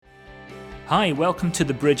Hi, welcome to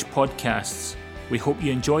the Bridge Podcasts. We hope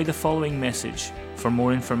you enjoy the following message. For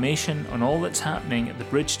more information on all that's happening at the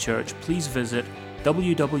Bridge Church, please visit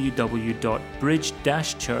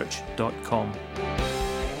www.bridge-church.com.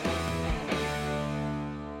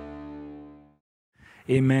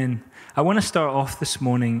 Amen. I want to start off this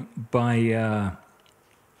morning by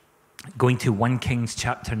going to 1 Kings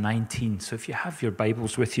chapter 19. So if you have your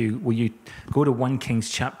Bibles with you, will you go to 1 Kings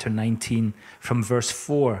chapter 19 from verse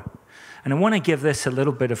 4? And I want to give this a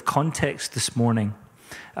little bit of context this morning.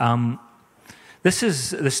 This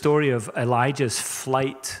is the story of Elijah's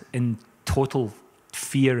flight in total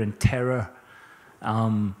fear and terror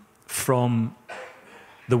from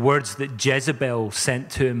the words that Jezebel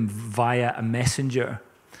sent to him via a messenger.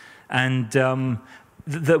 And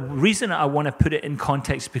the reason I want to put it in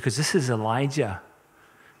context, because this is Elijah.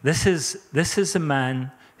 This is a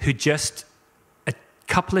man who just a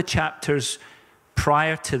couple of chapters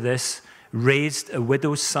prior to this raised a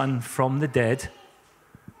widow's son from the dead,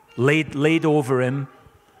 laid over him,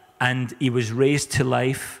 and he was raised to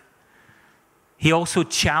life. He also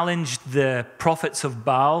challenged the prophets of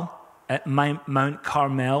Baal at Mount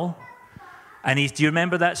Carmel. And do you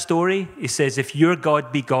remember that story? He says, if your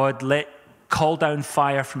God be God, call down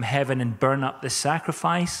fire from heaven and burn up the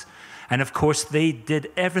sacrifice. And of course, they did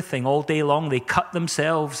everything all day long. They cut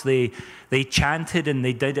themselves, they chanted, and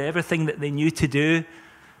they did everything that they knew to do.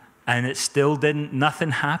 And it still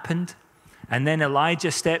nothing happened. And then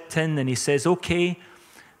Elijah stepped in and he says, okay,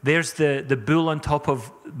 there's the bull on top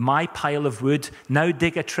of my pile of wood. Now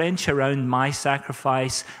dig a trench around my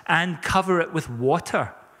sacrifice and cover it with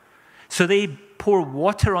water. So they pour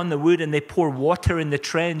water on the wood and they pour water in the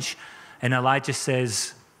trench. And Elijah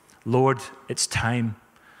says, Lord, it's time.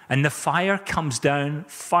 And the fire came down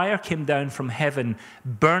from heaven,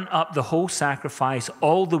 burnt up the whole sacrifice,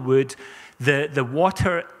 all the wood. The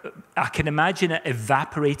water, I can imagine it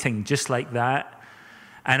evaporating just like that.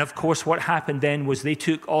 And of course, what happened then was they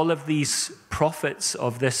took all of these prophets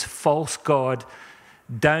of this false god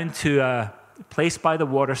down to a place by the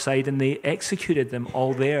waterside, and they executed them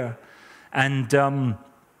all there. And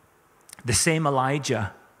the same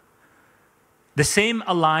Elijah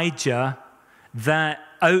that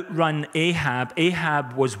outrun Ahab.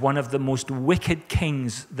 Ahab was one of the most wicked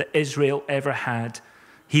kings that Israel ever had.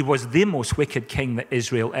 He was the most wicked king that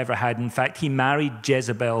Israel ever had. In fact, he married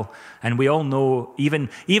Jezebel. And we all know, even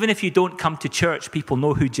if you don't come to church, people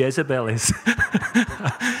know who Jezebel is.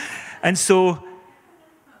 And so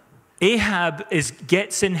Ahab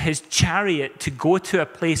gets in his chariot to go to a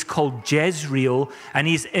place called Jezreel. And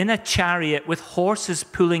he's in a chariot with horses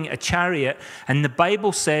pulling a chariot. And the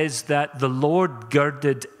Bible says that the Lord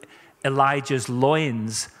girded Elijah's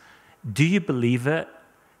loins. Do you believe it?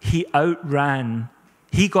 He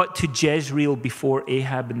got to Jezreel before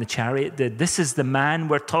Ahab in the chariot did. This is the man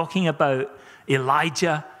we're talking about,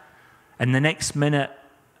 Elijah. And the next minute,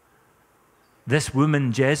 this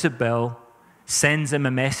woman, Jezebel, sends him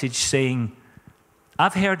a message saying,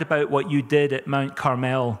 I've heard about what you did at Mount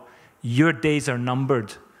Carmel. Your days are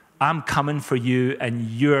numbered. I'm coming for you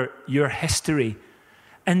and your history.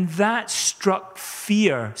 And that struck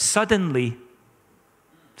fear. Suddenly,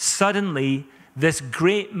 this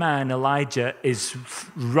great man, Elijah, is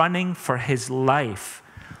running for his life.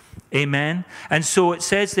 Amen. And so it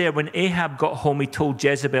says there, when Ahab got home, he told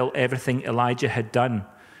Jezebel everything Elijah had done,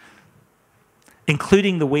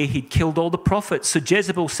 including the way he'd killed all the prophets. So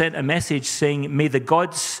Jezebel sent a message saying, may the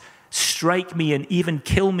gods strike me and even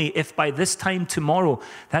kill me if by this time tomorrow.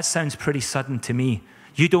 That sounds pretty sudden to me.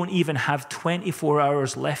 You don't even have 24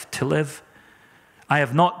 hours left to live. I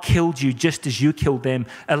have not killed you just as you killed them.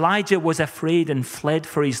 Elijah was afraid and fled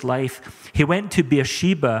for his life. He went to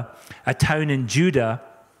Beersheba, a town in Judah,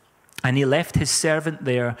 and he left his servant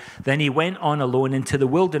there. Then he went on alone into the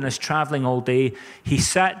wilderness, traveling all day. He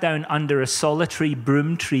sat down under a solitary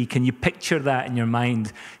broom tree. Can you picture that in your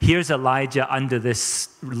mind? Here's Elijah under this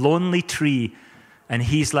lonely tree, and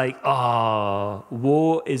he's like, oh,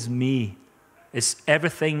 woe is me.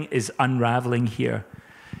 Everything is unraveling here.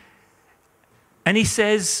 And he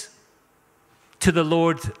says to the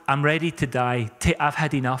Lord, I'm ready to die. I've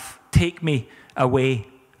had enough. Take me away.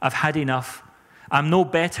 I've had enough. I'm no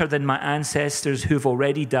better than my ancestors who've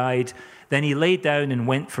already died. Then he lay down and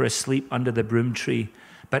went for a sleep under the broom tree.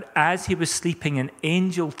 But as he was sleeping, an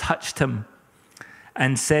angel touched him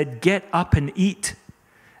and said, get up and eat.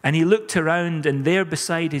 And he looked around, and there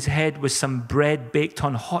beside his head was some bread baked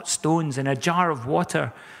on hot stones and a jar of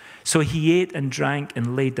water. So he ate and drank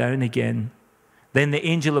and lay down again. Then the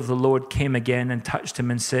angel of the Lord came again and touched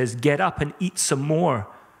him and says, get up and eat some more,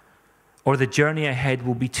 or the journey ahead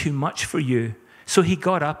will be too much for you. So he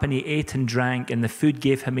got up and he ate and drank, and the food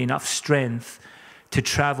gave him enough strength to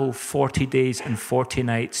travel 40 days and 40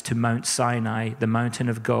 nights to Mount Sinai, the mountain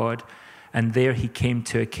of God. And there he came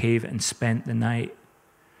to a cave and spent the night.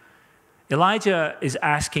 Elijah is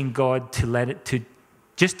asking God to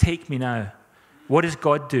just take me now. What does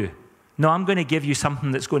God do? No, I'm going to give you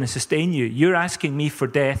something that's going to sustain you. You're asking me for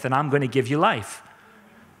death, and I'm going to give you life.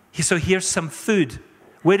 So here's some food.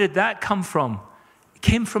 Where did that come from? It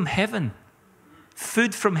came from heaven.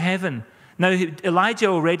 Food from heaven. Now, Elijah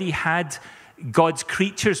already had God's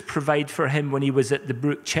creatures provide for him when he was at the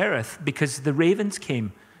brook Cherith, because the ravens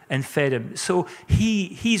came and fed him. So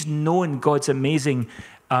he's known God's amazing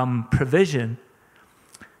provision.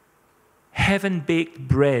 Heaven-baked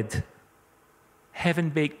bread.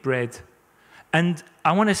 Heaven-baked bread. And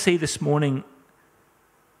I want to say this morning,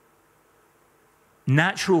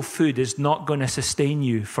 natural food is not going to sustain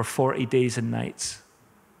you for 40 days and nights.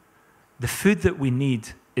 The food that we need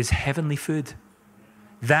is heavenly food.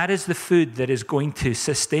 That is the food that is going to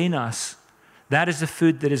sustain us. That is the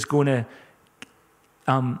food that is going to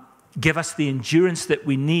give us the endurance that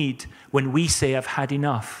we need when we say, I've had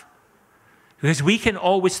enough. Because we can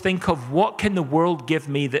always think of, what can the world give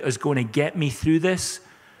me that is going to get me through this?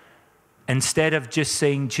 Instead of just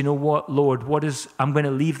saying, do you know what, Lord, I'm going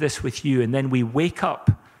to leave this with you. And then we wake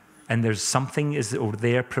up and there's something over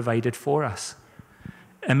there provided for us.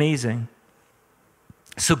 Amazing.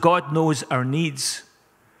 So God knows our needs.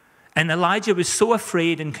 And Elijah was so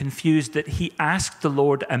afraid and confused that he asked the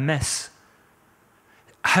Lord amiss.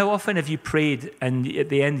 How often have you prayed and at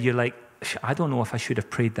the end you're like, I don't know if I should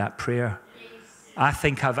have prayed that prayer. I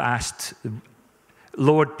think I've asked,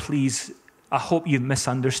 Lord, please, I hope you've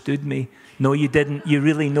misunderstood me. No, you didn't. You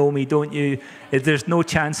really know me, don't you? There's no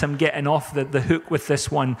chance I'm getting off the hook with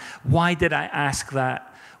this one. Why did I ask that?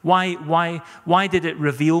 Why did it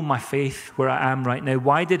reveal my faith where I am right now?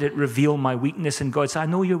 Why did it reveal my weakness? And God said, I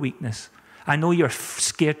know your weakness. I know you're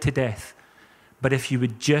scared to death. But if you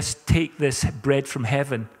would just take this bread from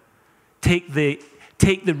heaven, take the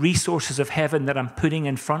resources of heaven that I'm putting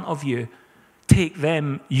in front of you, take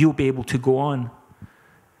them, you'll be able to go on.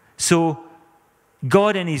 So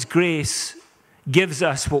God in his grace gives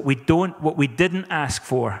us what we didn't ask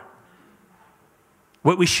for.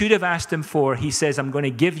 What we should have asked him for, he says, I'm going to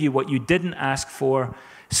give you what you didn't ask for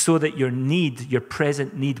so that your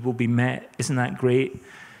present need will be met. Isn't that great?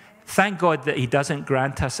 Thank God that he doesn't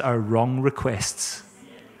grant us our wrong requests.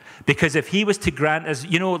 Because if he was to grant us,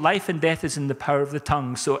 life and death is in the power of the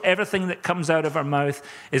tongue. So everything that comes out of our mouth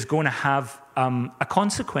is going to have a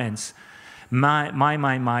consequence.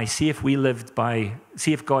 My. See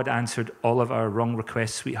if God answered all of our wrong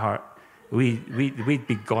requests, sweetheart. We'd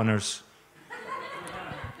be goners.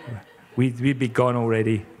 We'd be gone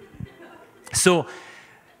already. So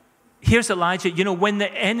here's Elijah. When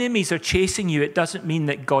the enemies are chasing you, it doesn't mean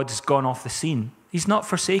that God's gone off the scene. He's not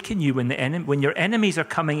forsaken you. When your enemies are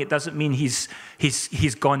coming, it doesn't mean he's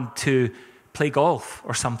gone to play golf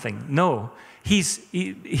or something. No, he's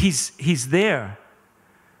there.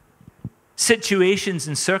 Situations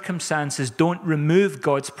and circumstances don't remove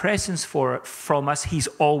God's presence from us. He's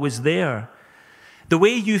always there. The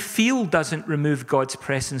way you feel doesn't remove God's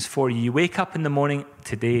presence for you. You wake up in the morning,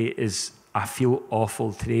 I feel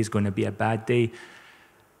awful. Today is going to be a bad day.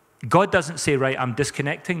 God doesn't say, right, I'm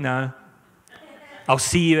disconnecting now. I'll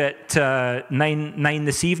see you at 9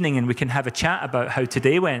 this evening and we can have a chat about how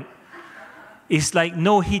today went. It's like,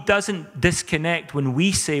 no, he doesn't disconnect when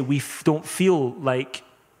we say we don't feel like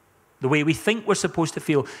the way we think we're supposed to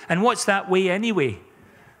feel. And what's that way anyway?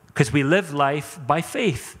 Because we live life by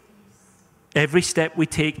faith. Every step we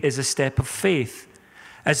take is a step of faith.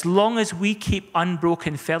 As long as we keep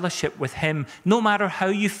unbroken fellowship with him, no matter how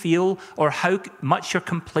you feel or how much you're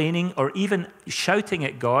complaining or even shouting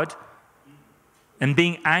at God and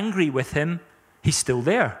being angry with him, he's still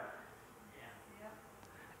there.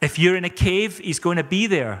 If you're in a cave, he's going to be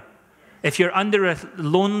there. If you're under a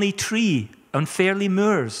lonely tree on Fairley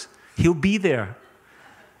Moors, he'll be there.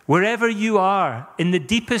 Wherever you are, in the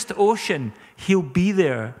deepest ocean, he'll be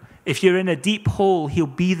there. If you're in a deep hole, he'll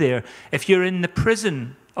be there. If you're in the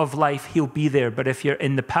prison of life, he'll be there. But if you're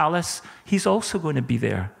in the palace, he's also going to be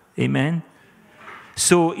there. Amen?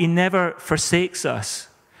 So he never forsakes us.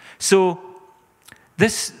 So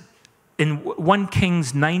this, in 1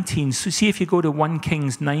 Kings 19, so see if you go to 1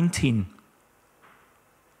 Kings 19.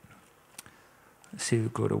 Let's see if we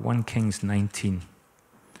go to 1 Kings 19.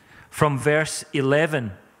 From verse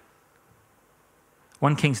 11.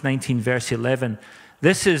 1 Kings 19, verse 11.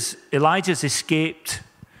 This is Elijah's escaped,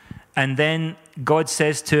 and then God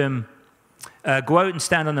says to him, go out and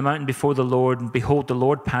stand on the mountain before the Lord, and behold, the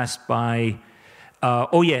Lord passed by.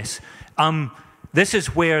 Oh, yes. This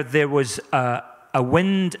is where there was a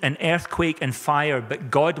wind, an earthquake, and fire,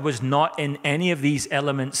 but God was not in any of these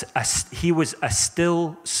elements. He was a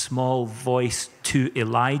still, small voice to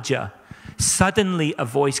Elijah. Suddenly, a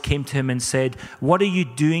voice came to him and said, "What are you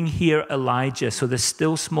doing here, Elijah?" So the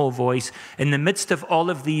still, small voice, in the midst of all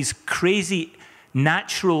of these crazy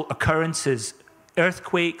natural occurrences,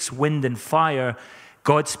 earthquakes, wind, and fire,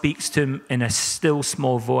 God speaks to him in a still,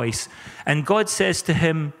 small voice. And God says to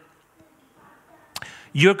him,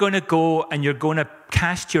 "You're going to go and you're going to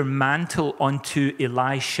cast your mantle onto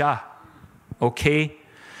Elisha." Okay?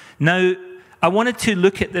 Now, I wanted to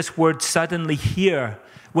look at this word suddenly here.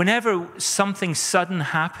 Whenever something sudden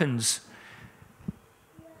happens,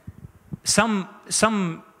 some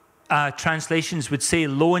translations would say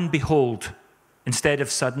 "lo and behold" instead of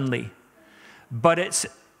 "suddenly." But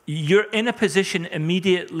you're in a position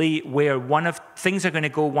immediately where things are going to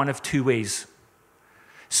go one of two ways.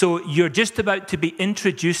 So you're just about to be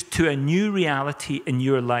introduced to a new reality in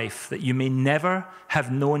your life that you may never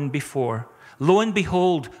have known before. Lo and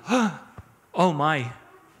behold, oh my,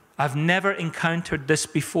 I've never encountered this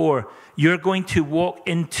before. You're going to walk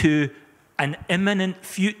into an imminent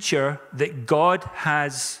future that God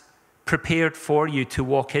has prepared for you to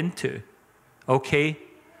walk into. Okay?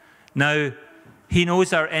 Now, He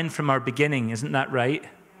knows our end from our beginning, isn't that right?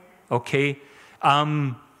 Okay?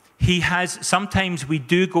 Sometimes we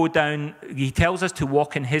do go down, He tells us to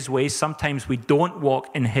walk in His ways. Sometimes we don't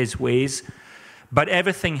walk in His ways. But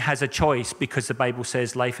everything has a choice, because the Bible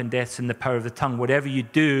says life and death's in the power of the tongue. Whatever you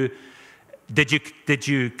do, did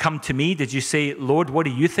you come to me? Did you say, "Lord, what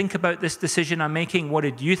do you think about this decision I'm making? What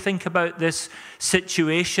did you think about this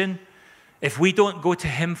situation?" If we don't go to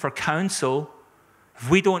Him for counsel, if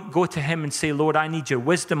we don't go to Him and say, "Lord, I need your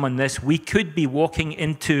wisdom on this," we could be walking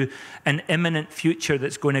into an imminent future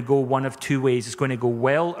that's going to go one of two ways. It's going to go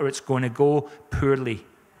well or it's going to go poorly.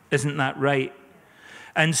 Isn't that right?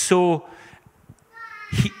 And so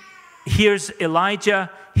here's Elijah.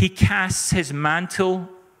 He casts his mantle,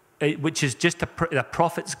 which is just a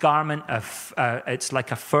prophet's garment. It's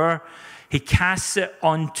like a fur. He casts it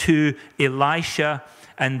onto Elisha,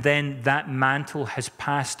 and then that mantle has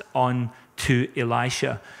passed on to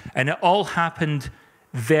Elisha. And it all happened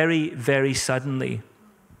very, very suddenly.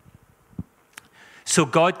 So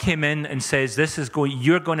God came in and says,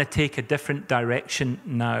 you're going to take a different direction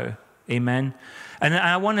now. Amen. And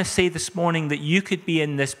I want to say this morning that you could be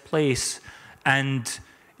in this place and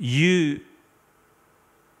you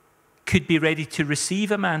could be ready to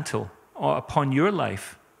receive a mantle upon your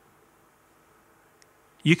life.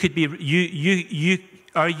 You could be,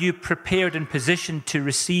 are you prepared and positioned to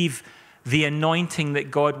receive the anointing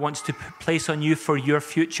that God wants to place on you for your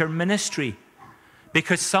future ministry?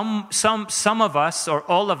 Because some of us, or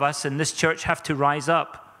all of us in this church, have to rise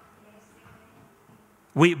up.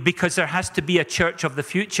 Because there has to be a church of the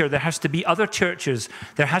future. There has to be other churches.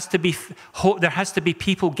 There has to be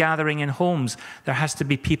people gathering in homes. There has to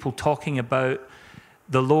be people talking about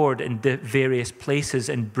the Lord in various places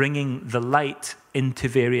and bringing the light into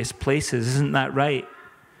various places. Isn't that right?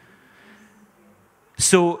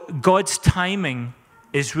 So God's timing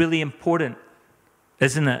is really important,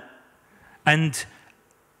 isn't it? And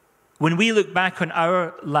when we look back on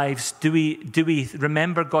our lives, do we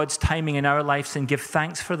remember God's timing in our lives and give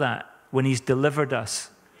thanks for that? When He's delivered us,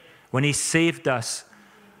 when He saved us,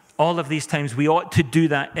 all of these times, we ought to do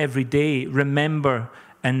that every day. Remember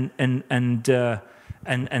and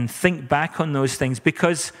think back on those things,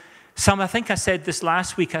 because I think I said this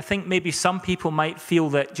last week, I think maybe some people might feel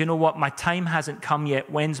that, you know what, my time hasn't come yet.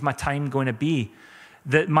 When's my time going to be?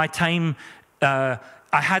 That my time, I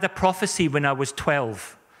had a prophecy when I was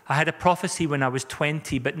 12. I had a prophecy when I was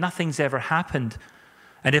 20, but nothing's ever happened.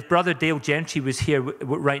 And if Brother Dale Gentry was here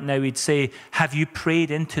right now, he'd say, have you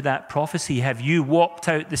prayed into that prophecy? Have you walked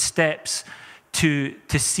out the steps to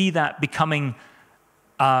see that being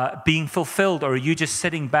fulfilled? Or are you just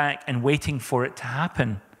sitting back and waiting for it to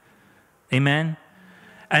happen? Amen?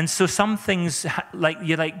 And so some things,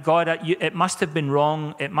 you're like, God, it must have been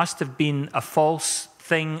wrong. It must have been a false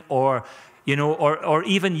thing, or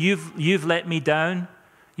even you've let me down.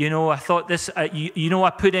 I thought this,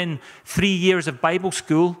 I put in 3 years of Bible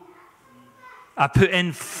school. I put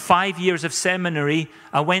in 5 years of seminary.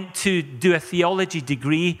 I went to do a theology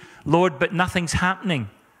degree, Lord, but nothing's happening.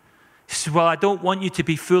 He said, well, I don't want you to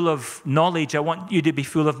be full of knowledge. I want you to be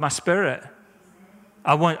full of my Spirit.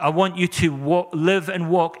 I want you to live and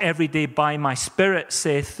walk every day by my Spirit,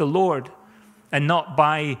 saith the Lord, and not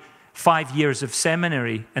by 5 years of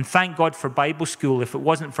seminary. And thank God for Bible school. If it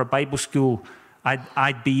wasn't for Bible school,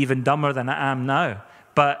 I'd be even dumber than I am now.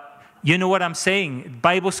 But You know what I'm saying?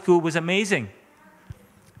 Bible school was amazing.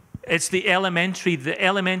 It's the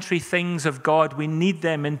elementary things of God. We need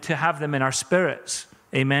them and to have them in our spirits.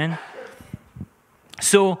 Amen.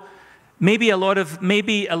 So maybe a lot of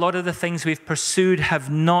the things we've pursued have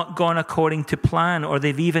not gone according to plan, or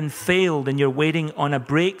they've even failed, and you're waiting on a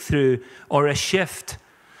breakthrough or a shift.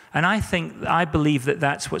 And I believe that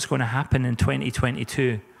that's what's going to happen in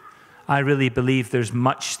 2022. I really believe there's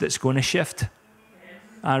much that's going to shift.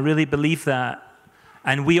 I really believe that.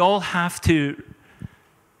 And we all have to,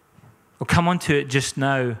 we'll come on to it just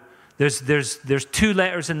now. There's two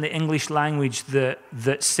letters in the English language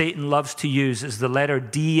that Satan loves to use, is the letter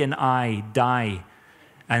D and I, die.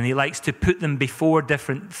 And he likes to put them before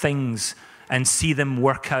different things and see them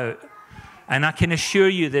work out. And I can assure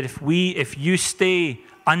you that if you stay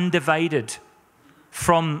undivided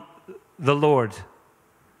from the Lord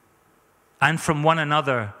and from one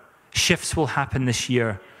another, shifts will happen this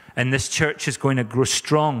year, and this church is going to grow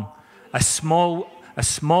strong. A small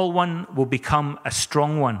one will become a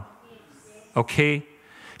strong one. Okay?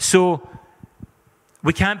 So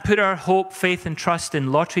we can't put our hope, faith, and trust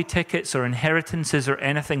in lottery tickets or inheritances or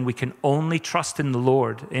anything. We can only trust in the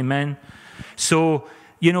Lord. Amen? So,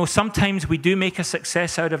 sometimes we do make a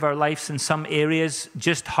success out of our lives in some areas,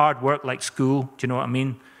 just hard work like school. Do you know what I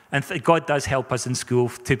mean? And God does help us in school,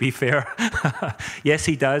 to be fair. Yes,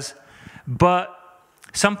 he does. But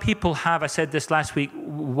some people have, I said this last week,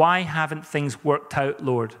 why haven't things worked out,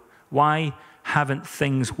 Lord? Why haven't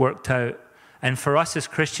things worked out? And for us as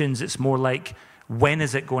Christians, it's more like, when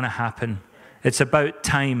is it going to happen? It's about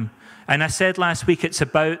time. And I said last week, it's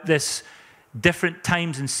about this different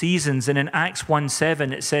times and seasons. And in Acts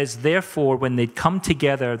 1:7, it says, therefore, when they'd come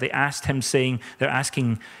together, they asked him, saying,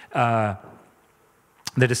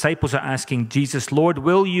 the disciples are asking Jesus, Lord,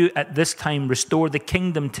 will you at this time restore the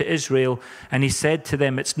kingdom to Israel? And he said to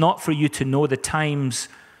them, it's not for you to know the times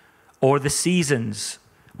or the seasons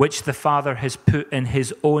which the Father has put in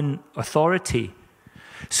his own authority.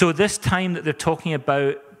 So this time that they're talking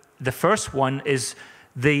about, the first one is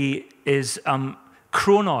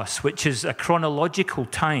chronos, which is a chronological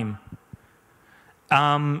time.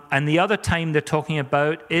 And the other time they're talking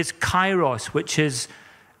about is kairos, which is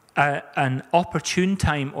an opportune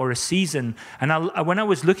time or a season. And when I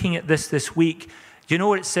was looking at this week, you know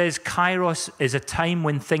what it says? Kairos is a time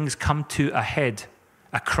when things come to a head,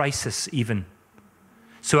 a crisis even.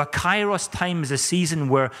 So a kairos time is a season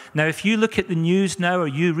where, now if you look at the news now or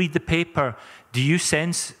you read the paper, do you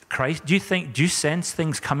sense Christ? Do you sense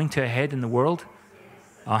things coming to a head in the world?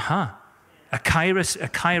 A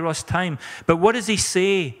kairos time. But what does he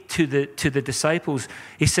say to the disciples?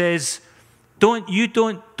 He says, Don't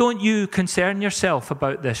you concern yourself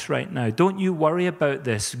about this right now. Don't you worry about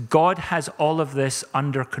this. God has all of this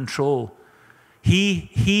under control.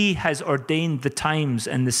 He has ordained the times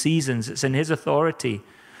and the seasons. It's in his authority.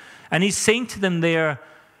 And he's saying to them there,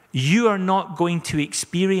 you are not going to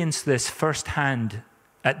experience this firsthand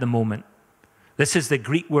at the moment. This is the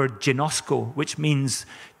Greek word ginosko, which means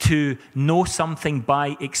to know something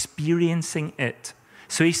by experiencing it.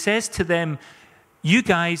 So he says to them, you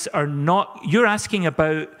guys are not, you're asking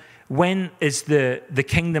about when is the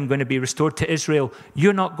kingdom going to be restored to Israel.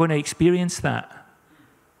 You're not going to experience that.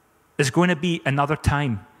 There's going to be another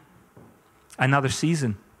time, another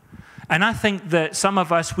season. And I think that some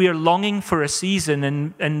of us, we are longing for a season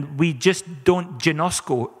and we just don't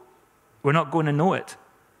ginosko. We're not going to know it.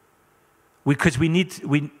 Because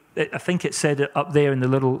I think it said it up there in the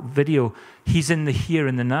little video, he's in the here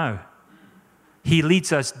and the now. He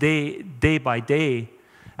leads us day by day.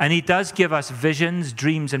 And he does give us visions,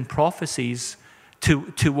 dreams, and prophecies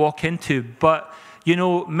to walk into. But,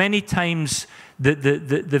 many times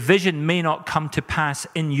the vision may not come to pass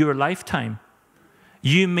in your lifetime.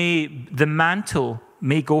 The mantle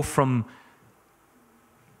may go from,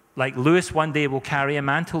 like Lewis one day will carry a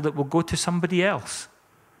mantle that will go to somebody else.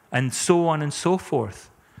 And so on and so forth.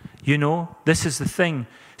 This is the thing.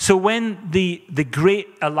 So when the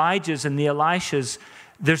great Elijahs and the Elishas,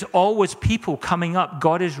 there's always people coming up.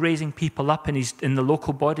 God is raising people up in the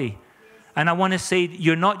local body. And I want to say,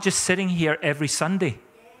 you're not just sitting here every Sunday.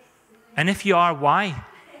 And if you are, why?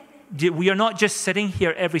 We are not just sitting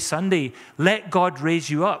here every Sunday. Let God raise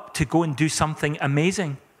you up to go and do something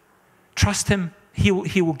amazing. Trust him. He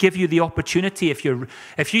will give you the opportunity.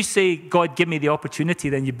 If you say, God, give me the opportunity,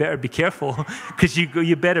 then you better be careful because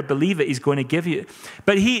you better believe it. He's going to give you.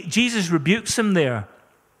 But Jesus rebukes him there.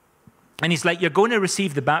 And he's like, you're going to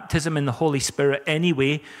receive the baptism in the Holy Spirit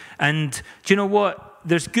anyway. And do you know what?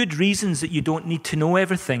 There's good reasons that you don't need to know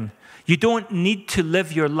everything. You don't need to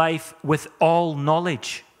live your life with all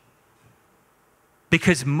knowledge.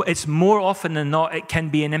 Because it's more often than not, it can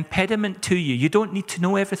be an impediment to you. You don't need to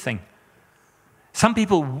know everything. Some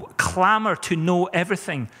people clamor to know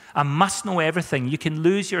everything. I must know everything. You can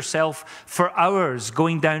lose yourself for hours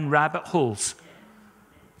going down rabbit holes.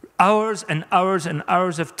 Hours and hours and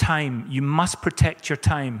hours of time. You must protect your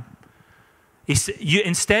time.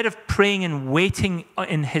 Instead of praying and waiting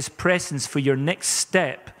in his presence for your next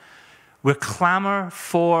step, we clamor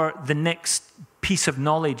for the next piece of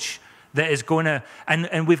knowledge that is going to,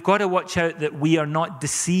 and we've got to watch out that we are not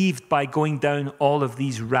deceived by going down all of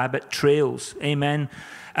these rabbit trails. Amen.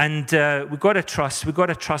 And we've got to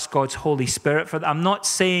trust God's Holy Spirit for that. I'm not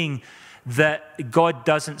saying that God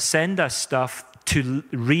doesn't send us stuff to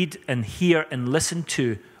read and hear and listen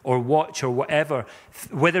to or watch or whatever,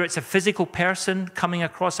 whether it's a physical person coming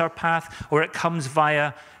across our path or it comes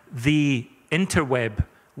via the interweb,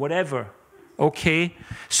 whatever. Okay?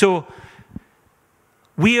 So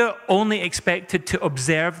we are only expected to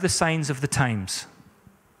observe the signs of the times.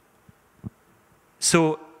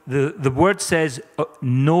 So the word says,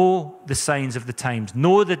 know the signs of the times.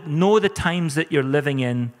 Know the times that you're living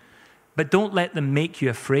in, but don't let them make you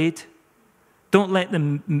afraid. Don't let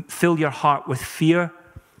them fill your heart with fear.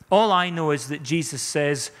 All I know is that Jesus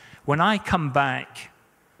says, when I come back,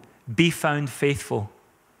 be found faithful.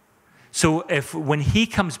 So when he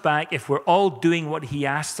comes back, if we're all doing what he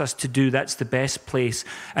asked us to do, that's the best place.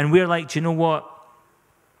 And we're like, do you know what?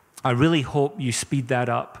 I really hope you speed that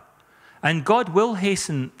up. And God will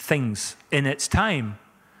hasten things in its time.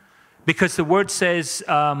 Because the word says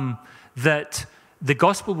that the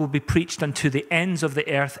gospel will be preached unto the ends of the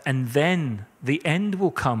earth, and then the end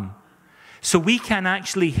will come. So we can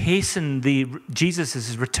actually hasten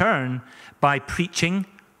Jesus' return by preaching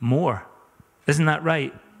more. Isn't that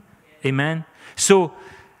right? Amen. So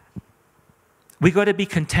we got to be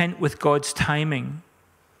content with God's timing.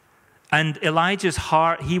 And Elijah's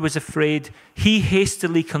heart, he was afraid. He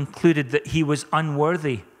hastily concluded that he was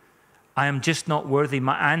unworthy. I am just not worthy.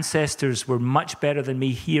 My ancestors were much better than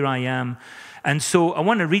me. Here I am. And so I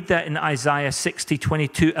want to read that in Isaiah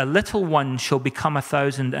 60:22. A little one shall become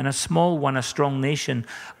 1,000, and a small one a strong nation.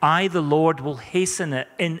 I, the Lord, will hasten it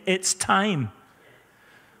in its time.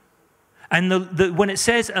 And when it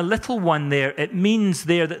says a little one there, it means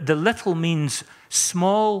there that the little means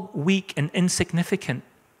small, weak, and insignificant.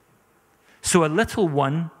 So a little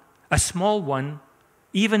one, a small one,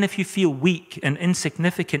 even if you feel weak and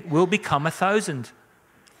insignificant, will become 1,000.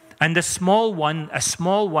 And a small one,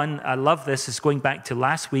 I love this, it's going back to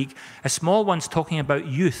last week, a small one's talking about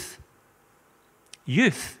youth.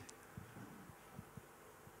 Youth.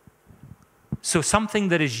 So something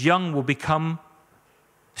that is young will become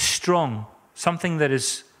strong. Something that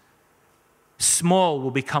is small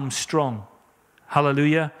will become strong.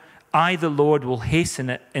 Hallelujah. I, the Lord, will hasten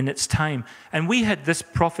it in its time. And we had this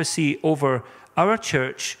prophecy over our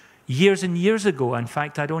church years and years ago. In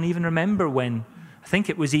fact, I don't even remember when. I think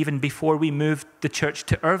it was even before we moved the church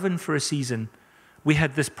to Irvine for a season. We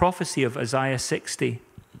had this prophecy of Isaiah 60.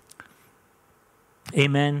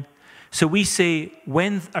 Amen. So we say,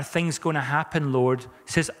 when are things going to happen, Lord?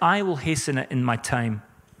 He says, I will hasten it in my time.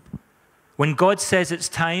 When God says it's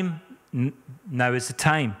time, now is the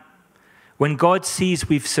time. When God sees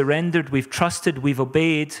we've surrendered, we've trusted, we've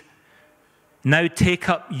obeyed, now take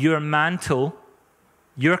up your mantle,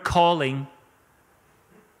 your calling,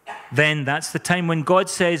 then that's the time. When God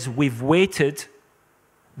says we've waited,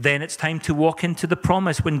 then it's time to walk into the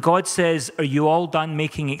promise. When God says, are you all done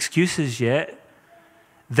making excuses yet?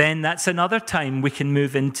 Then that's another time we can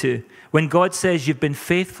move into. When God says you've been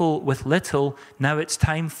faithful with little, now it's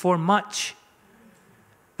time for much.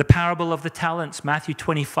 The parable of the talents, Matthew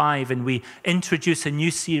 25, and we introduce a new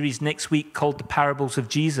series next week called The Parables of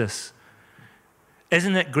Jesus.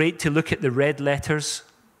 Isn't it great to look at the red letters?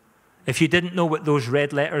 If you didn't know what those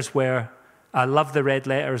red letters were, I love the red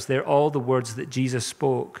letters. They're all the words that Jesus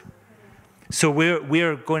spoke. So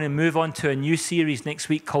we're going to move on to a new series next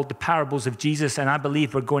week called The Parables of Jesus, and I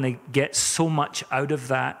believe we're going to get so much out of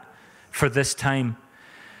that for this time.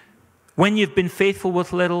 When you've been faithful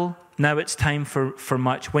with little, now it's time for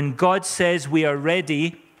much. When God says we are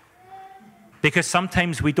ready, because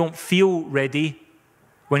sometimes we don't feel ready,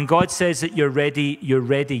 when God says that you're ready, you're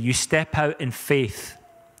ready. You step out in faith.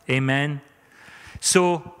 Amen.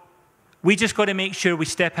 So we just got to make sure we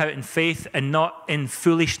step out in faith and not in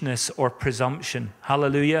foolishness or presumption.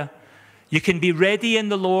 Hallelujah. You can be ready in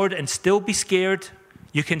the Lord and still be scared.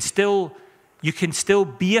 You can still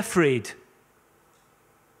be afraid.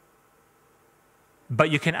 But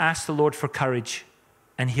you can ask the Lord for courage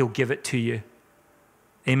and he'll give it to you.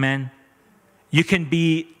 Amen. You can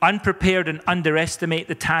be unprepared and underestimate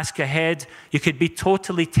the task ahead. You could be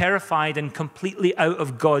totally terrified and completely out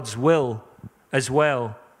of God's will as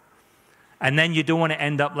well. And then you don't want to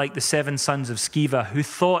end up like the 7 sons of Sceva, who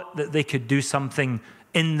thought that they could do something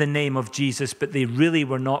in the name of Jesus, but they really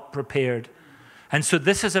were not prepared. And so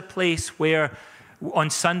this is a place where on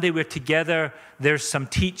Sunday we're together, there's some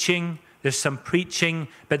teaching, there's some preaching,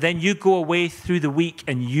 but then you go away through the week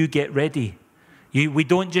and you get ready. We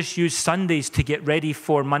don't just use Sundays to get ready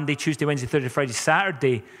for Monday, Tuesday, Wednesday, Thursday, Friday,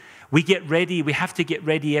 Saturday. We get ready, we have to get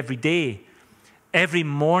ready every day. Every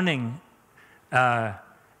morning,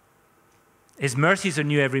 His mercies are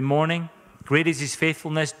new every morning. Great is His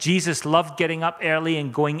faithfulness. Jesus loved getting up early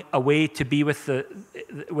and going away to be with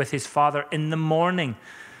His Father in the morning.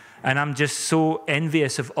 And I'm just so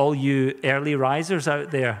envious of all you early risers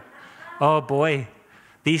out there. Oh boy,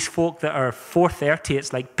 these folk that are 4:30,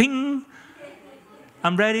 it's like ping,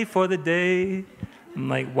 I'm ready for the day. I'm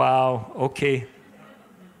like, wow, okay.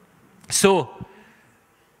 So,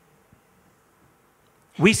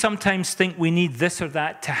 we sometimes think we need this or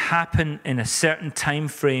that to happen in a certain time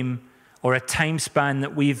frame or a time span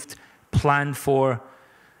that we've planned for.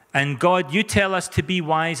 And God, you tell us to be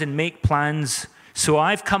wise and make plans, so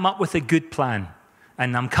I've come up with a good plan.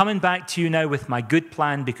 And I'm coming back to you now with my good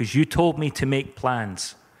plan because you told me to make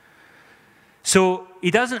plans. So He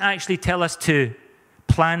doesn't actually tell us to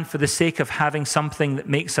plan for the sake of having something that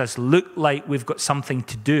makes us look like we've got something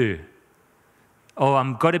to do. Oh,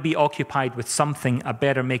 I'm got to be occupied with something, I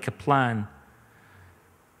better make a plan.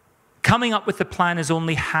 Coming up with the plan is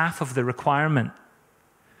only half of the requirement.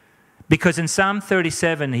 Because in Psalm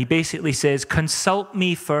 37, He basically says, consult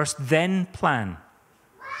me first, then plan.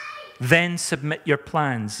 Then submit your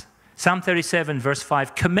plans. Psalm 37, verse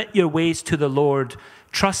 5, commit your ways to the Lord,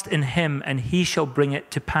 trust in Him, and He shall bring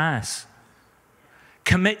it to pass.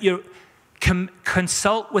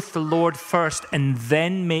 Consult with the Lord first and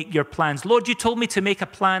then make your plans. Lord, you told me to make a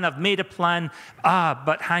plan. I've made a plan.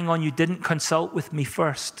 But hang on, you didn't consult with me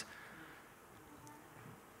first.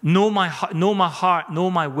 Know my heart, know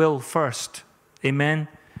my will first. Amen.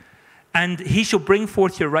 And He shall bring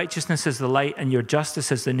forth your righteousness as the light and your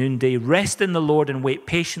justice as the noonday. Rest in the Lord and wait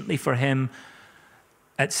patiently for Him,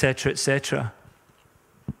 etc., etc.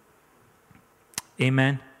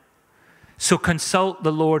 Amen. So consult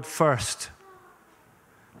the Lord first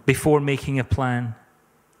before making a plan.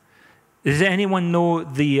 Does anyone know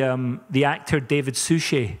the actor David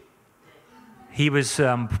Suchet? He was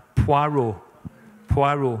Poirot.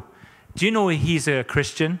 Do you know he's a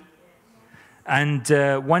Christian? And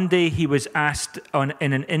one day he was asked in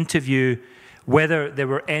an interview whether there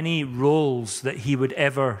were any roles that he would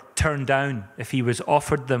ever turn down if he was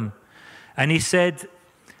offered them. And he said,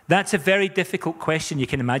 that's a very difficult question. You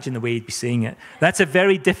can imagine the way he'd be saying it. That's a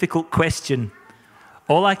very difficult question.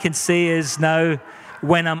 All I can say is now,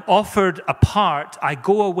 when I'm offered a part, I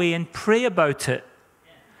go away and pray about it.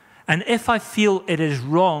 And if I feel it is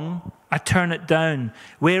wrong, I turn it down.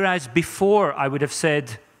 Whereas before, I would have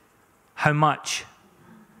said, how much?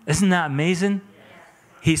 Isn't that amazing?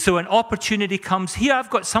 So an opportunity comes. Here, I've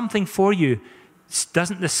got something for you.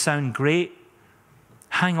 Doesn't this sound great?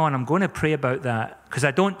 Hang on, I'm going to pray about that because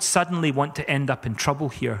I don't suddenly want to end up in trouble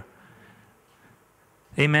here.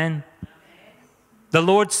 Amen. The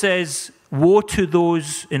Lord says, woe to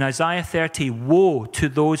those, in Isaiah 30, woe to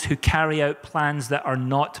those who carry out plans that are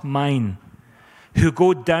not mine, who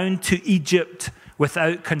go down to Egypt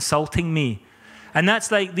without consulting me. And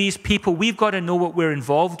that's like these people. We've got to know what we're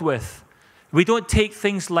involved with. We don't take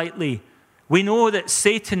things lightly. We know that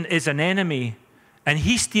Satan is an enemy and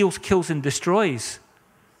he steals, kills, and destroys.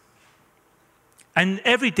 And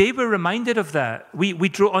every day we're reminded of that. We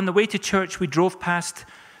drove on the way to church, we drove past,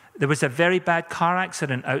 there was a very bad car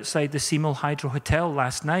accident outside the Seymour Hydro Hotel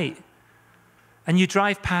last night. And you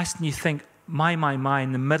drive past and you think, my,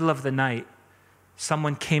 in the middle of the night,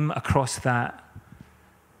 someone came across that.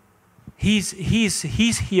 He's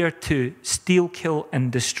here to steal, kill,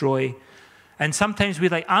 and destroy. And sometimes we're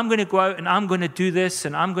like, I'm going to go out and I'm going to do this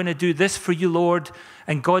and I'm going to do this for you, Lord.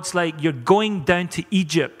 And God's like, you're going down to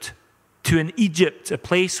Egypt, a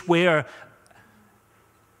place where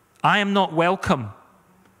I am not welcome,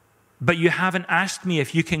 but you haven't asked me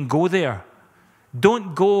if you can go there.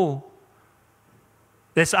 Don't go.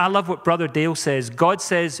 I love what Brother Dale says. God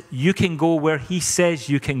says you can go where He says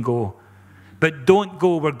you can go, but don't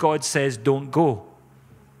go where God says don't go.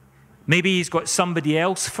 Maybe He's got somebody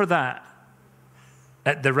else for that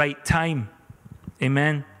at the right time.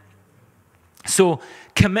 Amen. So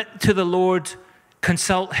commit to the Lord.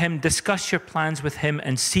 Consult Him, discuss your plans with Him,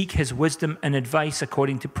 and seek His wisdom and advice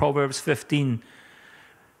according to Proverbs 15.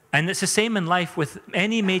 And it's the same in life with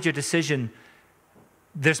any major decision.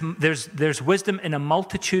 There's wisdom in a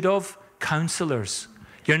multitude of counselors.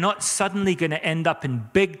 You're not suddenly going to end up in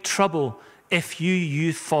big trouble if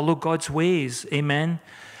you follow God's ways. Amen.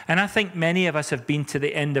 And I think many of us have been to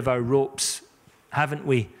the end of our ropes, haven't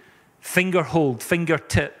we? Finger hold,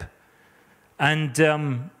 fingertip. And,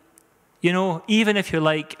 even if you're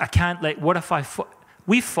like, I can't let, what if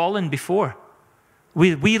we've fallen before.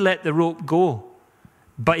 We let the rope go,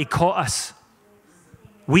 but he caught us.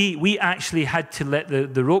 We actually had to let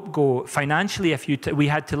the rope go. Financially, we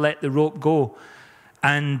had to let the rope go.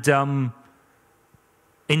 And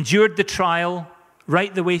endured the trial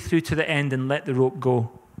right the way through to the end and let the rope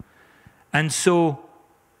go. And so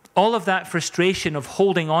all of that frustration of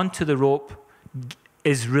holding on to the rope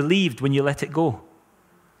is relieved when you let it go.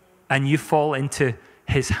 And you fall into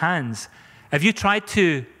his hands. Have you tried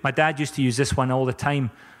to, my dad used to use this one all the time.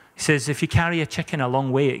 He says, if you carry a chicken a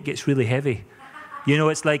long way, it gets really heavy.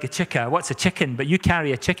 It's like a chicken. What's a chicken? But you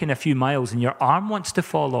carry a chicken a few miles and your arm wants to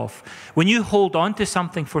fall off. When you hold on to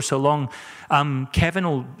something for so long, Kevin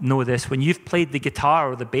will know this, when you've played the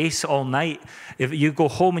guitar or the bass all night, if you go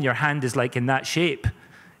home and your hand is like in that shape,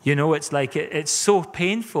 it's like, it's so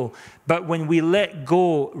painful. But when we let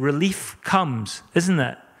go, relief comes, isn't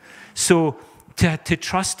it? So to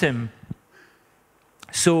trust him.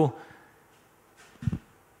 So,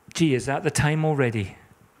 is that the time already?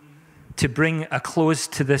 To bring a close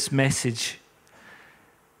to this message.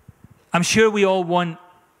 I'm sure we all want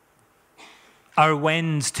our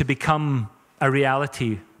whens to become a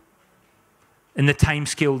reality in the time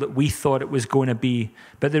scale that we thought it was going to be.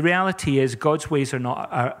 But the reality is God's ways are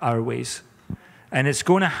not our ways. And it's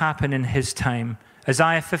going to happen in his time.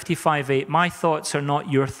 Isaiah 55:8, my thoughts are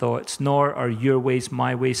not your thoughts, nor are your ways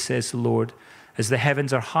my ways, says the Lord. As the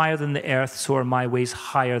heavens are higher than the earth, so are my ways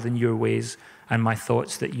higher than your ways, and my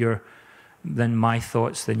thoughts than your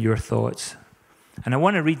thoughts. And I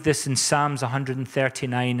want to read this in Psalms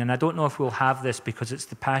 139, and I don't know if we'll have this because it's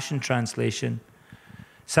the Passion Translation.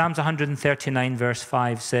 Psalms 139 verse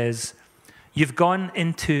 5 says, you've gone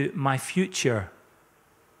into my future.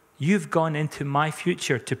 You've gone into my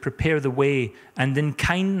future to prepare the way, and in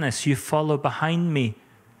kindness you follow behind me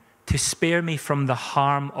to spare me from the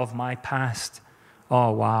harm of my past.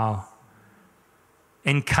 Oh, wow.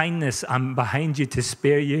 In kindness, I'm behind you to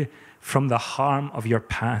spare you from the harm of your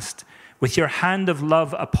past. With your hand of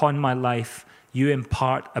love upon my life, you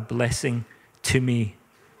impart a blessing to me.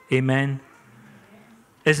 Amen.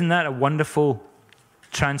 Isn't that a wonderful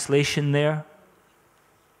translation there?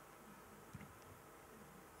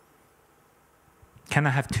 Can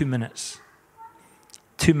I have 2 minutes?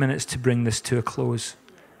 2 minutes to bring this to a close.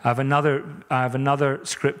 I have another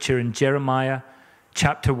scripture in Jeremiah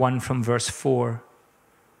chapter 1 from verse 4.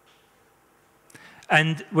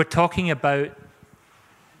 And we're talking about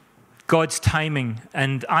God's timing.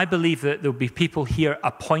 And I believe that there'll be people here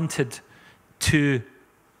appointed to,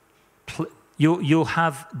 you'll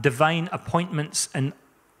have divine appointments and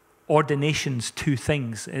ordinations to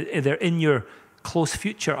things. They're in your close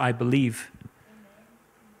future, I believe.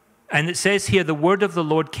 And it says here, the word of the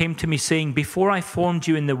Lord came to me saying, before I formed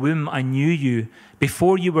you in the womb, I knew you.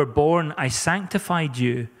 Before you were born, I sanctified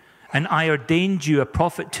you, and I ordained you a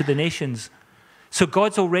prophet to the nations. So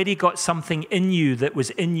God's already got something in you that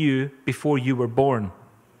was in you before you were born.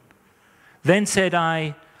 Then said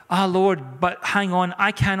I, Lord, but hang on,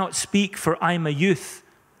 I cannot speak, for I'm a youth.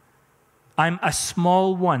 I'm a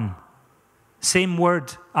small one. Same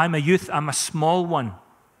word, I'm a youth, I'm a small one.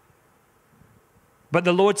 But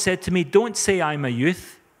the Lord said to me, don't say I'm a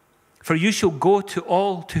youth, for you shall go to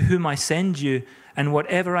all to whom I send you, and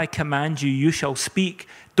whatever I command you, you shall speak.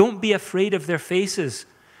 Don't be afraid of their faces.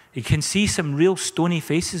 You can see some real stony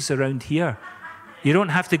faces around here. You don't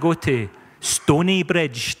have to go to Stony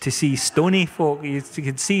Bridge to see stony folk. You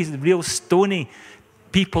can see real stony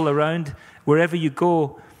people around wherever you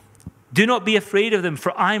go. Do not be afraid of them,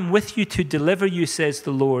 for I am with you to deliver you, says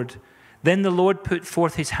the Lord. Then the Lord put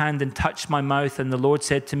forth his hand and touched my mouth, and the Lord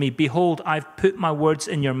said to me, behold, I've put my words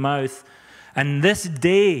in your mouth, and this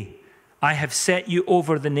day I have set you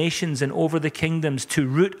over the nations and over the kingdoms, to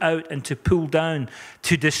root out and to pull down,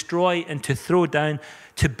 to destroy and to throw down,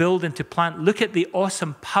 to build and to plant. Look at the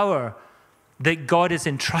awesome power that God is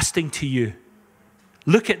entrusting to you.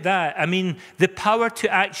 Look at that. I mean, the power to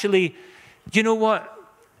actually, you know what?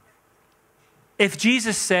 If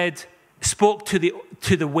Jesus spoke to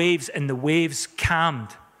the waves and the waves calmed,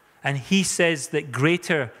 and he says that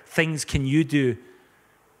greater things can you do,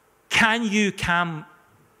 can you calm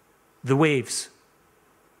the waves?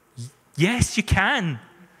 Yes, you can.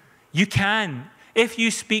 You can. If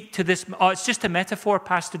you speak to this, it's just a metaphor,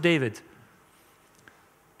 Pastor David.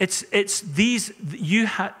 It's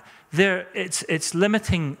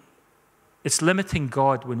limiting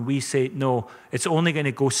God when we say, no, it's only going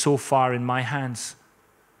to go so far in my hands.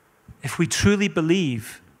 If we truly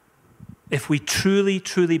believe,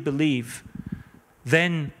 truly believe,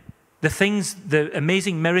 then the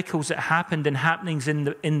amazing miracles that happened and happenings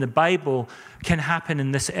in the Bible can happen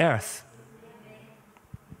in this earth.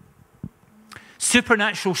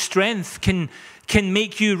 Supernatural strength can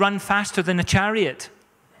make you run faster than a chariot.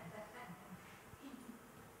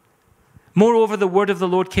 Moreover, the word of the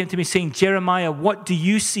Lord came to me saying, Jeremiah, what do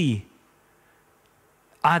you see?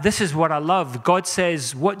 This is what I love. God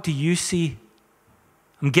says, what do you see?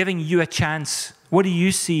 I'm giving you a chance. What do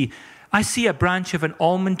you see? I see a branch of an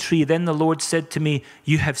almond tree. Then the Lord said to me,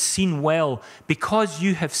 you have seen well. Because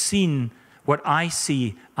you have seen what I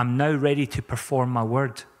see, I'm now ready to perform my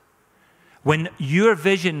word. When your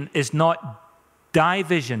vision is not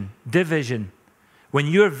division, when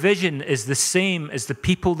your vision is the same as the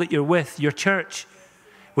people that you're with, your church,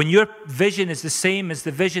 when your vision is the same as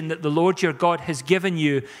the vision that the Lord your God has given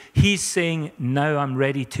you, he's saying, now I'm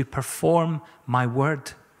ready to perform my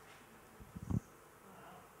word.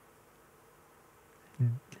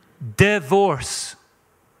 Divorce,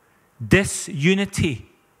 disunity,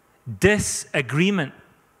 disagreement.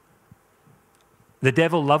 The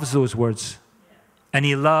devil loves those words, and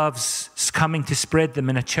he loves coming to spread them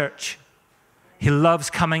in a church. He loves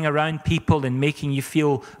coming around people and making you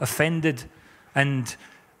feel offended and,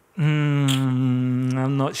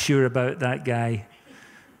 I'm not sure about that guy.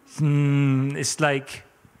 It's like,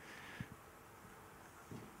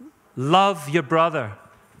 love your brother,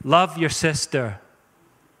 love your sister.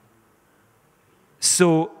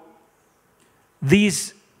 So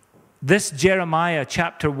this Jeremiah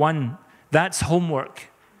chapter 1, that's homework.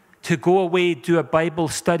 To go away, do a Bible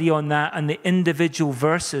study on that and the individual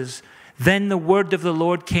verses. Then the word of the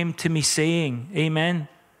Lord came to me saying, amen.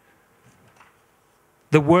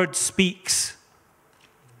 The word speaks.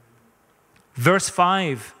 Verse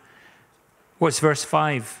 5. What's verse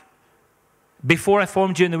 5? Before I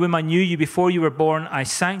formed you in the womb, I knew you. Before you were born, I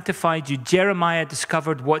sanctified you. Jeremiah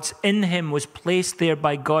discovered what's in him was placed there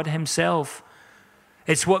by God himself.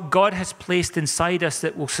 It's what God has placed inside us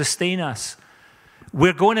that will sustain us.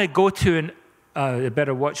 We're going to go to I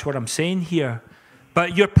better watch what I'm saying here.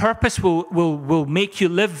 But your purpose will make you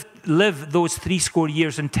live those 70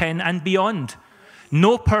 years and 10 and beyond.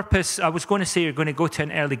 No purpose. I was going to say you're going to go to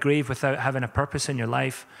an early grave without having a purpose in your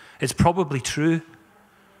life. It's probably true.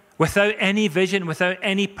 Without any vision, without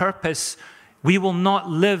any purpose, we will not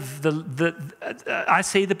live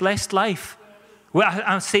the blessed life. Well,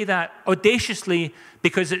 I say that audaciously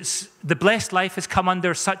because the blessed life has come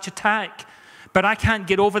under such attack. But I can't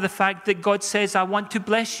get over the fact that God says, I want to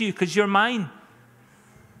bless you because you're mine.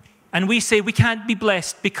 And we say we can't be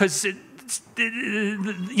blessed because,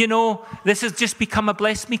 this has just become a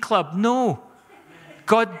bless me club. No.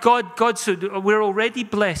 God said, we're already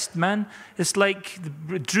blessed, man. It's like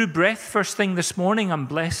drew breath first thing this morning, I'm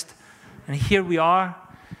blessed. And here we are.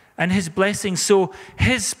 And his blessings. So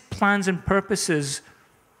his plans and purposes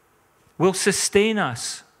will sustain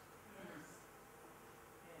us.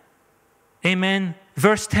 Amen.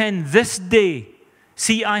 Verse 10, this day,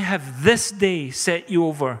 see, I have this day set you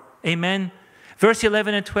over. Amen. Verse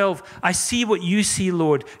 11 and 12, I see what you see,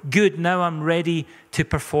 Lord. Good, now I'm ready to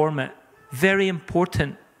perform it. Very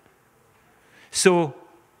important. So,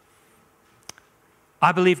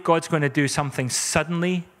 I believe God's going to do something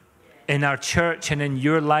suddenly in our church and in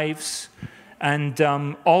your lives. And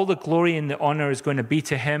all the glory and the honor is going to be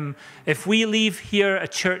to him. If we leave here a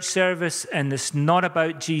church service and it's not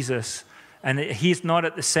about Jesus, and he's not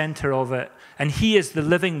at the center of it, and he is the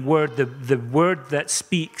living word, the word that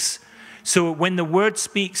speaks. So when the word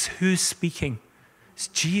speaks, who's speaking? It's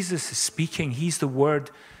Jesus is speaking. He's the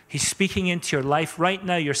word. He's speaking into your life. Right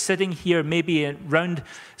now, you're sitting here, maybe around,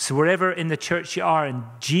 so wherever in the church you are, and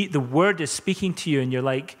the word is speaking to you, and you're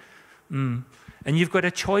like, And you've got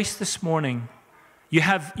a choice this morning. You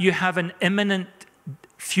have an imminent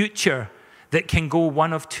future that can go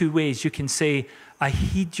one of two ways. You can say, I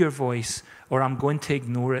heed your voice, or I'm going to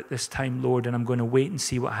ignore it this time, Lord, and I'm going to wait and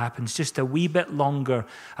see what happens. Just a wee bit longer.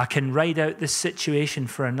 I can ride out this situation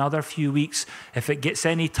for another few weeks. If it gets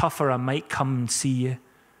any tougher, I might come and see you.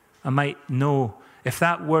 I might know. If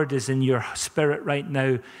that word is in your spirit right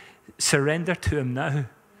now, surrender to him now.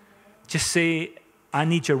 Just say, I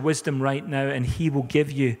need your wisdom right now, and he will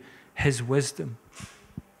give you his wisdom.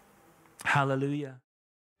 Hallelujah.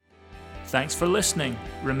 Thanks for listening.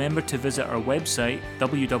 Remember to visit our website,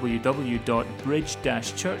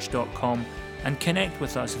 www.bridge-church.com, and connect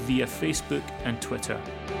with us via Facebook and Twitter.